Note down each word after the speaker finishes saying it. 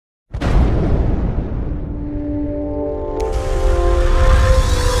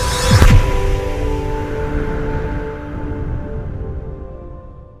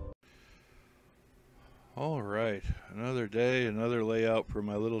Another day, another layout for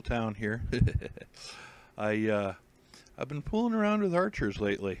my little town here. I've been fooling around with archers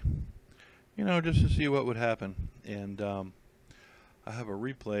lately, just to see what would happen. And I have a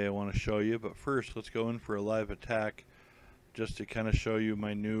replay I want to show you, but first let's go in for a live attack, just to kind of show you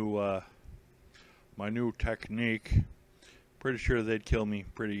my new technique. Pretty sure they'd kill me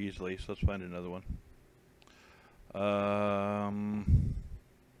pretty easily, so let's find another one.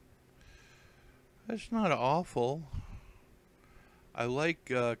 It's not awful. I like,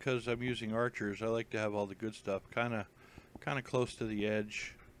 because I'm using archers, I like to have all the good stuff kind of close to the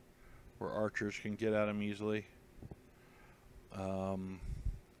edge where archers can get at them easily.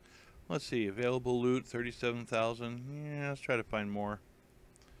 Let's see, available loot 37,000. Yeah, let's try to find more.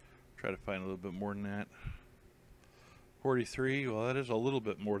 Try to find a little bit more than that. 43, well, that is a little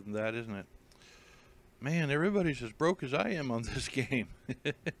bit more than that, isn't it? Man, everybody's as broke as I am on this game.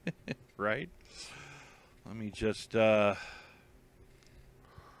 Right? Let me just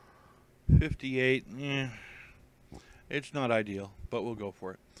 58. It's not ideal, but we'll go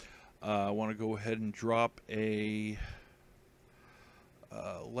for it. I want to go ahead and drop a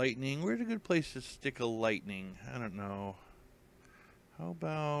lightning. Where's a good place to stick a lightning? I don't know. How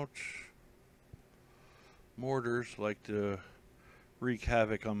about mortars? Like to wreak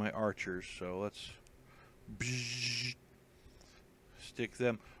havoc on my archers, so let's stick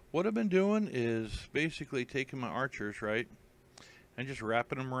them. What I've been doing is basically taking my archers, right, and just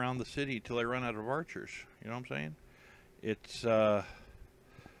wrapping them around the city till I run out of archers. You know what I'm saying? It's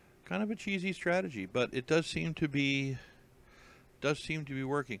kind of a cheesy strategy, but it does seem to be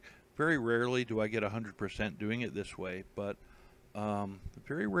working. Very rarely do I get 100% doing it this way, but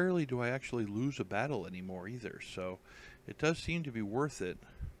very rarely do I actually lose a battle anymore either. So it does seem to be worth it.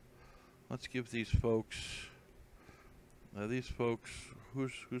 Let's give these folks.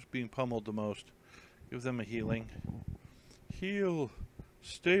 Who's being pummeled the most? Give them a healing. Heal.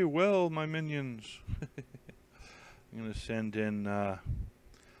 Stay well, my minions. I'm going to send in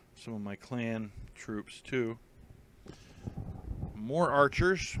some of my clan troops too. More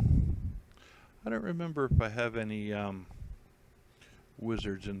archers. I don't remember if I have any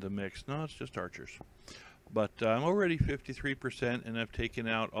wizards in the mix. No, it's just archers. But I'm already 53%, and I've taken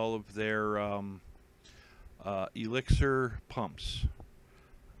out all of their elixir pumps.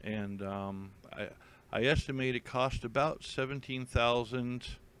 And I estimate it cost about 17,000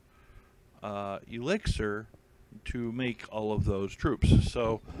 elixir to make all of those troops.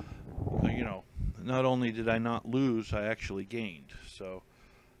 So, not only did I not lose, I actually gained. So,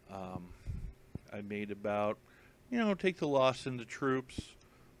 I made about, take the loss into troops,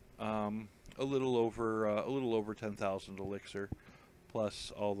 a little over 10,000 elixir,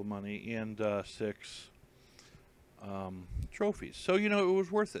 plus all the money, and 6 trophies. So it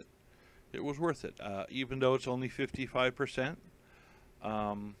was worth it. It was worth it, even though it's only 55%.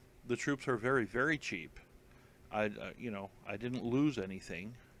 The troops are very, very cheap. I didn't lose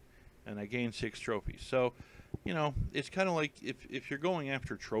anything, and I gained 6 trophies. So, it's kind of like if you're going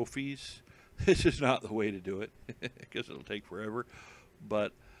after trophies, this is not the way to do it because it'll take forever.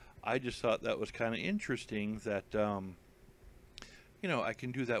 But I just thought that was kind of interesting that I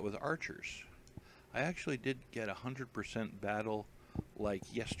can do that with archers. I actually did get 100% battle like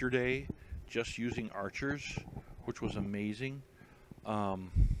yesterday just using archers, which was amazing. Yeah,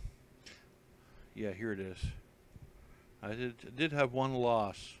 here it is. I did have one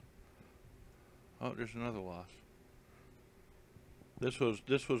loss. Oh, there's another loss. This was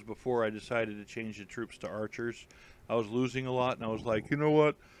before I decided to change the troops to archers. I was losing a lot, and I was like, you know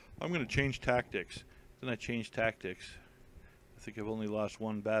what? I'm going to change tactics. Then I changed tactics. I think I've only lost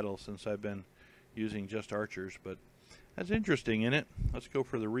one battle since I've been using just archers, but that's interesting, isn't it? Let's go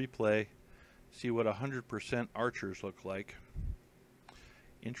for the replay, see what 100% archers look like.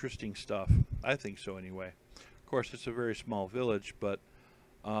 Interesting stuff. I think so anyway. Of course, it's a very small village, but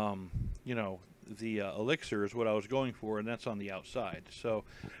the elixir is what I was going for, and that's on the outside. So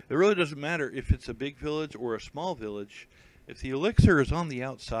it really doesn't matter if it's a big village or a small village. If the elixir is on the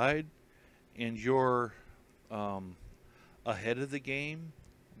outside and you're ahead of the game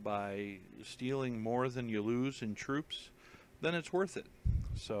by stealing more than you lose in troops, then it's worth it.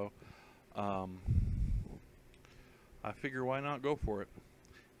 So I figure why not go for it,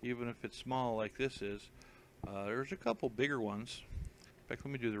 even if it's small like this is. There's a couple bigger ones. In fact,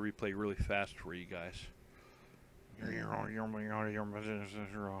 let me do the replay really fast for you guys.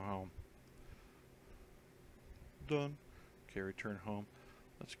 Done. Okay, return home.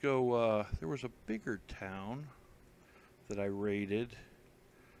 Let's go. There was a bigger town that I raided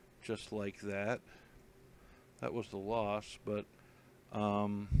just like that. That was the loss, but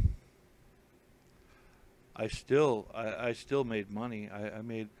I still made money. I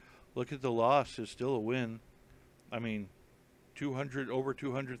made, look at the loss is still a win. I mean, 200 over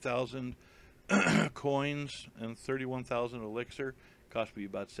 200,000 coins and 31,000 elixir. Cost me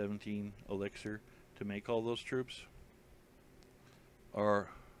about 17 elixir to make all those troops. Or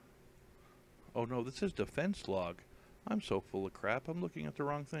oh no, this is defense log. I'm so full of crap. I'm looking at the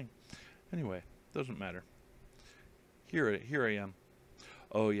wrong thing. Anyway, doesn't matter. Here I am.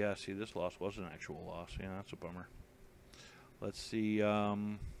 Oh yeah, see, this loss was an actual loss. Yeah, that's a bummer. Let's see.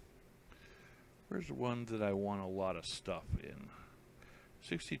 Where's the one that I want a lot of stuff in?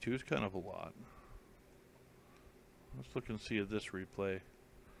 62 is kind of a lot. Let's look and see at this replay.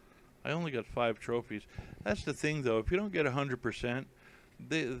 I only got 5 trophies. That's the thing, though. If you don't get 100%,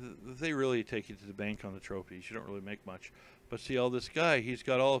 they really take you to the bank on the trophies. You don't really make much. But see, all this guy, he's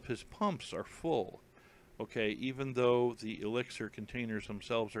got all of his pumps are full. Okay, even though the elixir containers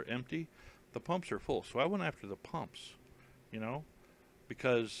themselves are empty, the pumps are full. So I went after the pumps, you know,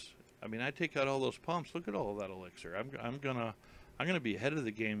 because I mean, I take out all those pumps. Look at all of that elixir. I'm gonna be ahead of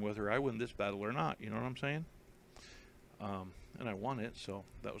the game whether I win this battle or not. You know what I'm saying? And I won it, so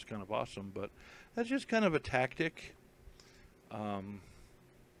that was kind of awesome. But that's just kind of a tactic,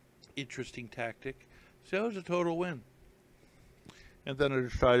 interesting tactic. So that was a total win. And then I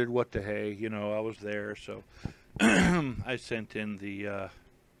decided what the hey, you know, I was there, so I sent in the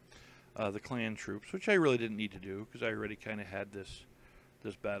clan troops, which I really didn't need to do because I already kind of had this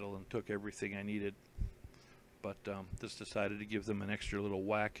battle and took everything I needed. But just decided to give them an extra little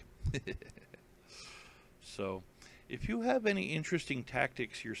whack. So, if you have any interesting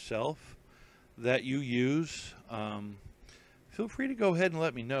tactics yourself that you use, feel free to go ahead and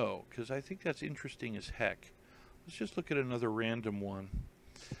let me know because I think that's interesting as heck. Let's just look at another random one.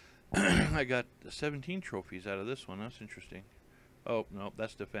 I got 17 trophies out of this one. That's interesting. Oh, no,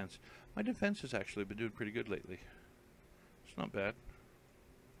 that's defense. My defense has actually been doing pretty good lately. It's not bad.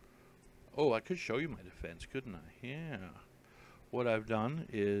 Oh, I could show you my defense, couldn't I? Yeah. What I've done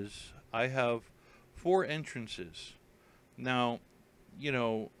is I have 4 entrances. Now, you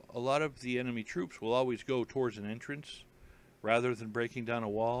know, a lot of the enemy troops will always go towards an entrance rather than breaking down a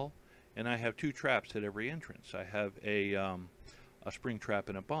wall. And I have 2 traps at every entrance. I have a spring trap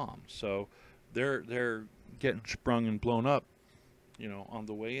and a bomb. So they're getting sprung and blown up, you know, on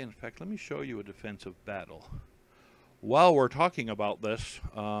the way in. In fact, let me show you a defensive battle. While we're talking about this,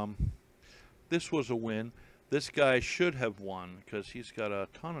 this was a win. This guy should have won because he's got a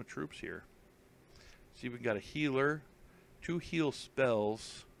ton of troops here. He's even got a healer, 2 heal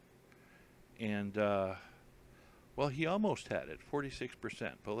spells, and well, he almost had it,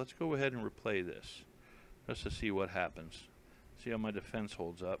 46%. But let's go ahead and replay this just to see what happens. See how my defense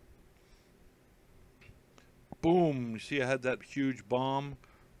holds up. Boom! You see I had that huge bomb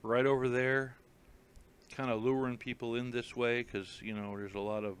right over there, kind of luring people in this way because, you know, there's a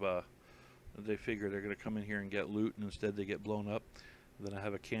lot of, they figure they're going to come in here and get loot, and instead they get blown up. And then I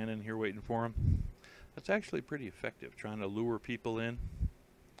have a cannon here waiting for them. That's actually pretty effective, trying to lure people in.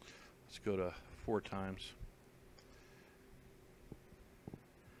 Let's go to 4 times.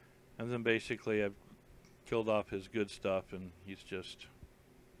 And then basically I've killed off his good stuff and he's just,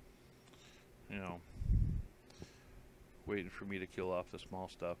 you know, waiting for me to kill off the small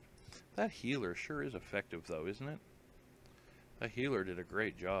stuff. That healer sure is effective though, isn't it? That healer did a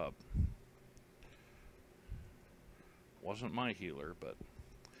great job. Wasn't my healer, but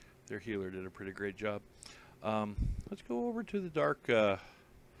their healer did a pretty great job. Let's go over to the dark, I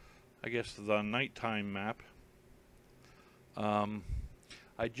guess the nighttime map.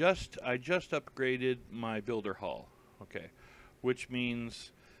 I just upgraded my builder hall, okay, which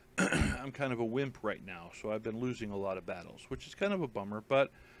means I'm kind of a wimp right now, so I've been losing a lot of battles, which is kind of a bummer,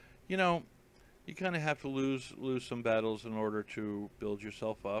 but, you know, you kind of have to lose some battles in order to build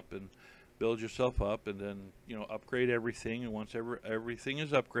yourself up, and then, you know, upgrade everything, and once everything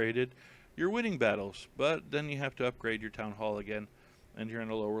is upgraded, you're winning battles, but then you have to upgrade your town hall again, and you're in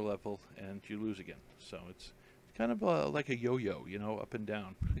a lower level, and you lose again, so it's kind of like a yo-yo, you know, up and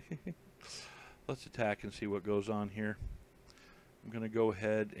down. Let's attack and see what goes on here. I'm going to go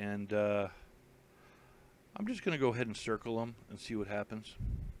ahead and I'm just going to go ahead and circle them and see what happens.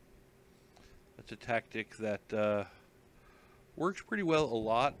 That's a tactic that works pretty well a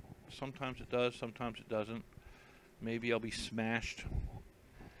lot. Sometimes it does, sometimes it doesn't. Maybe I'll be smashed.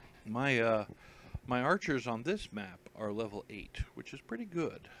 My my archers on this map are level 8, which is pretty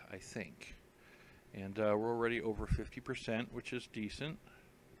good, I think. And we're already over 50%, which is decent.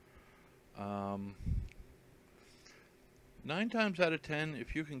 9 times out of 10,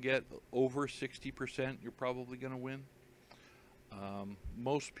 if you can get over 60%, you're probably going to win.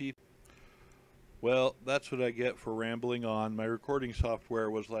 Most people... Well, that's what I get for rambling on. My recording software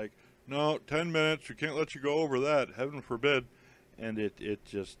was like, no, 10 minutes, we can't let you go over that, heaven forbid. And it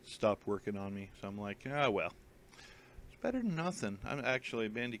just stopped working on me. So I'm like, ah, well, it's better than nothing. I'm actually,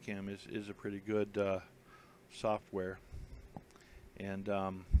 Bandicam is a pretty good software. And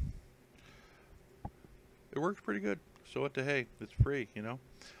it works pretty good. So what the hey, it's free, you know.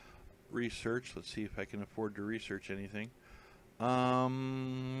 Research, let's see if I can afford to research anything.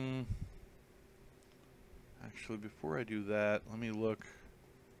 Actually, before I do that, let me look.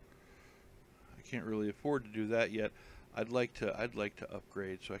 I can't really afford to do that yet. I'd like to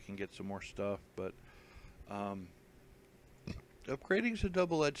upgrade so I can get some more stuff, but upgrading is a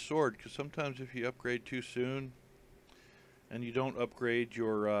double-edged sword, because sometimes if you upgrade too soon and you don't upgrade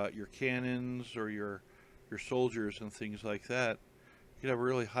your cannons or your soldiers and things like that, you could have a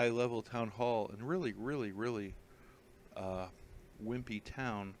really high-level town hall and really wimpy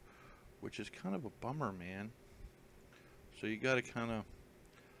town, which is kind of a bummer, man. So you got to kind of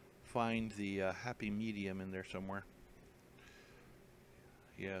find the happy medium in there somewhere.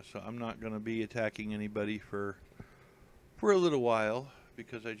 Yeah, so I'm not going to be attacking anybody for a little while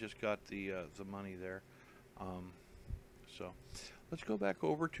because I just got the money there. So let's go back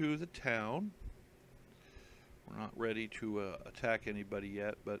over to the town. We're not ready to attack anybody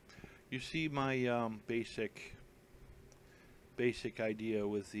yet, but you see my basic idea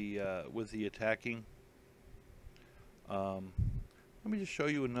with the attacking. Let me just show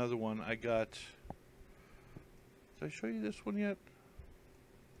you another one. I got. Did I show you this one yet?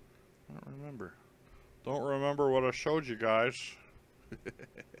 I don't remember. Don't remember what I showed you guys.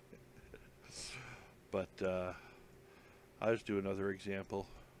 But I'll just do another example.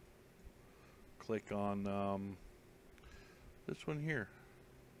 Click on this one here.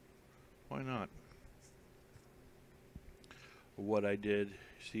 Why not? What I did,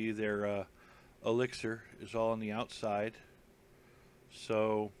 see their elixir is all on the outside.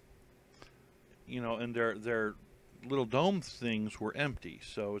 So, you know, and their little dome things were empty.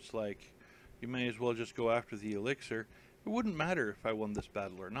 So it's like, you may as well just go after the elixir. It wouldn't matter if I won this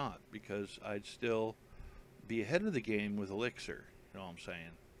battle or not, because I'd still be ahead of the game with elixir. You know what I'm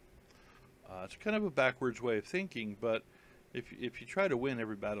saying? It's kind of a backwards way of thinking, but if you try to win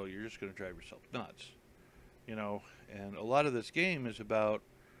every battle, you're just going to drive yourself nuts. You know, and a lot of this game is about,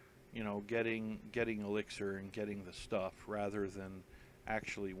 you know, getting elixir and getting the stuff rather than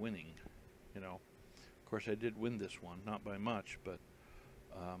actually winning. You know, of course I did win this one, not by much, but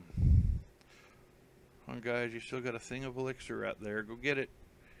come on guys, you still got a thing of elixir out there. Go get it.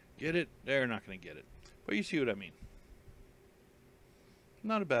 Get it. They're not going to get it, but you see what I mean.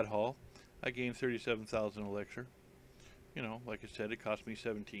 Not a bad haul. I gained 37,000 elixir. You know, like I said, it cost me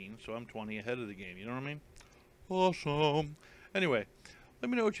 17, so I'm 20 ahead of the game. You know what I mean? Awesome. Anyway, let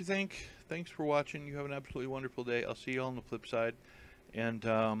me know what you think. Thanks for watching. You have an absolutely wonderful day. I'll see you all on the flip side. And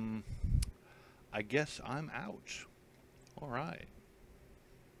I guess I'm out. All right.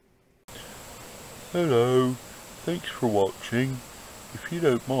 Hello. Thanks for watching. If you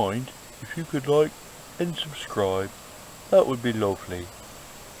don't mind, if you could like and subscribe, that would be lovely.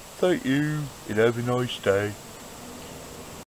 Thank you, and have a nice day.